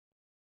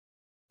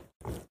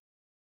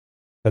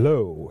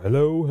Hello,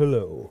 hello,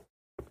 hello.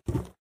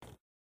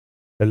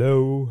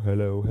 Hello,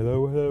 hello,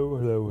 hello, hello,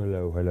 hello,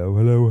 hello, hello,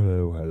 hello,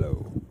 hello,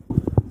 hello.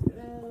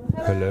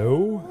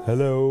 Hello,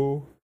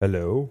 hello,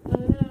 hello.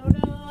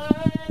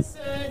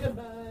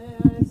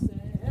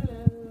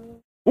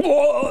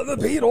 Oh, the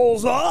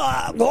Beatles!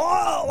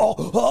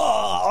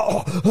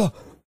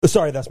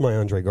 Sorry, that's my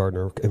Andre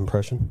Gardner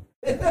impression.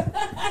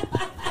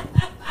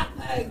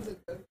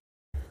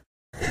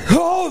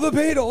 Oh, the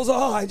Beatles!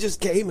 Oh, I just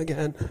came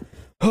again.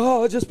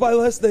 Oh, just by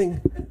listening.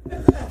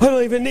 I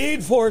don't even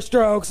need 4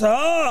 strokes.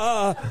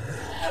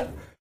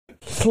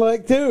 It's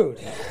like, dude,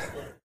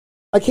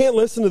 I can't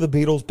listen to the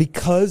Beatles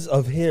because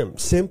of him.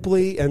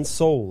 Simply and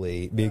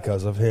solely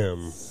because of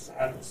him.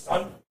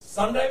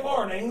 Sunday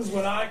mornings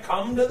when I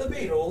come to the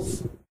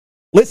Beatles.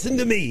 Listen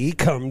to me,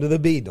 come to the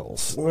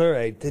Beatles. All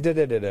right.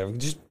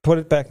 Just put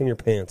it back in your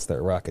pants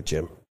there, Rocket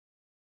Jim.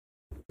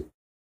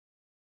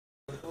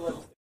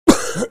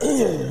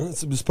 It's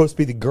supposed to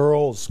be the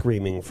girls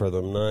screaming for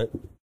them, not...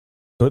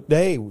 But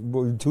hey,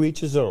 to each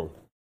his own.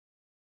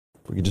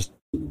 We could just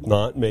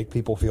not make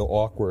people feel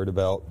awkward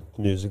about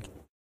music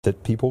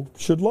that people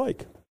should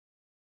like.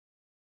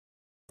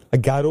 I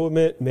got to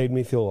admit, it made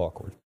me feel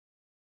awkward.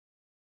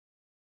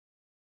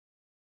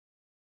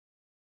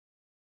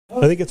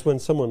 I think it's when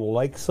someone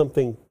likes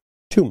something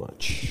too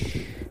much.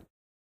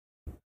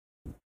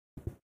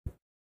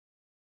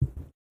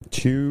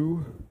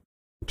 Too.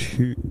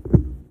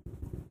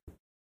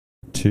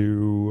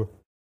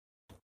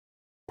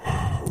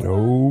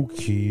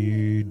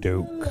 Okie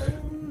doke.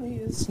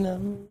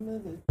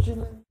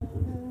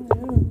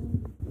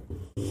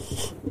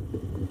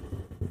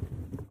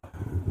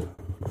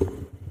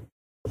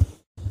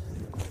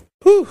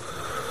 Whew.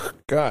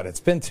 God, it's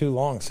been too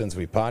long since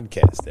we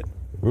podcasted.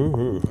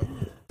 Mm-hmm.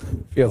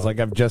 Feels like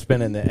I've just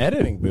been in the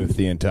editing booth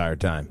the entire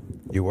time.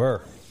 You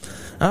were.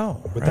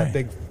 Oh, with right. That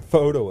big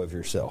photo of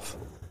yourself.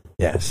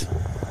 Yes.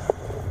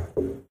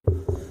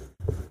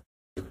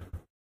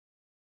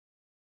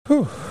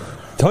 Whew.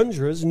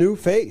 Tundra's new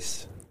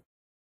face.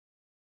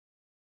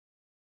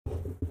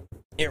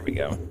 Here we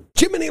go.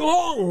 Jiminy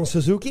Long,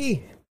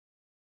 Suzuki.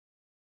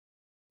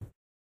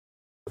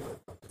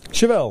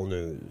 Chevelle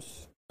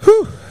news.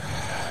 Whew.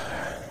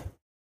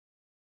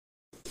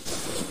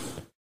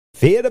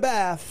 Theater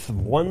Bath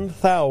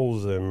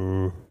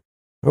 1000.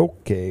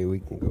 Okay,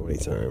 we can go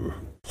anytime.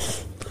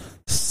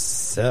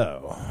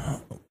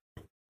 So,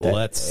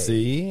 let's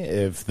see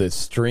if the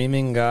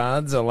streaming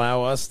gods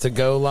allow us to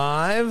go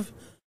live.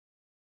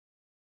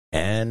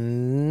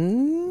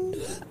 And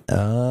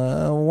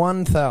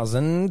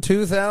 1,000,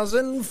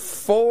 2,000,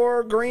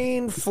 4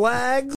 green flags.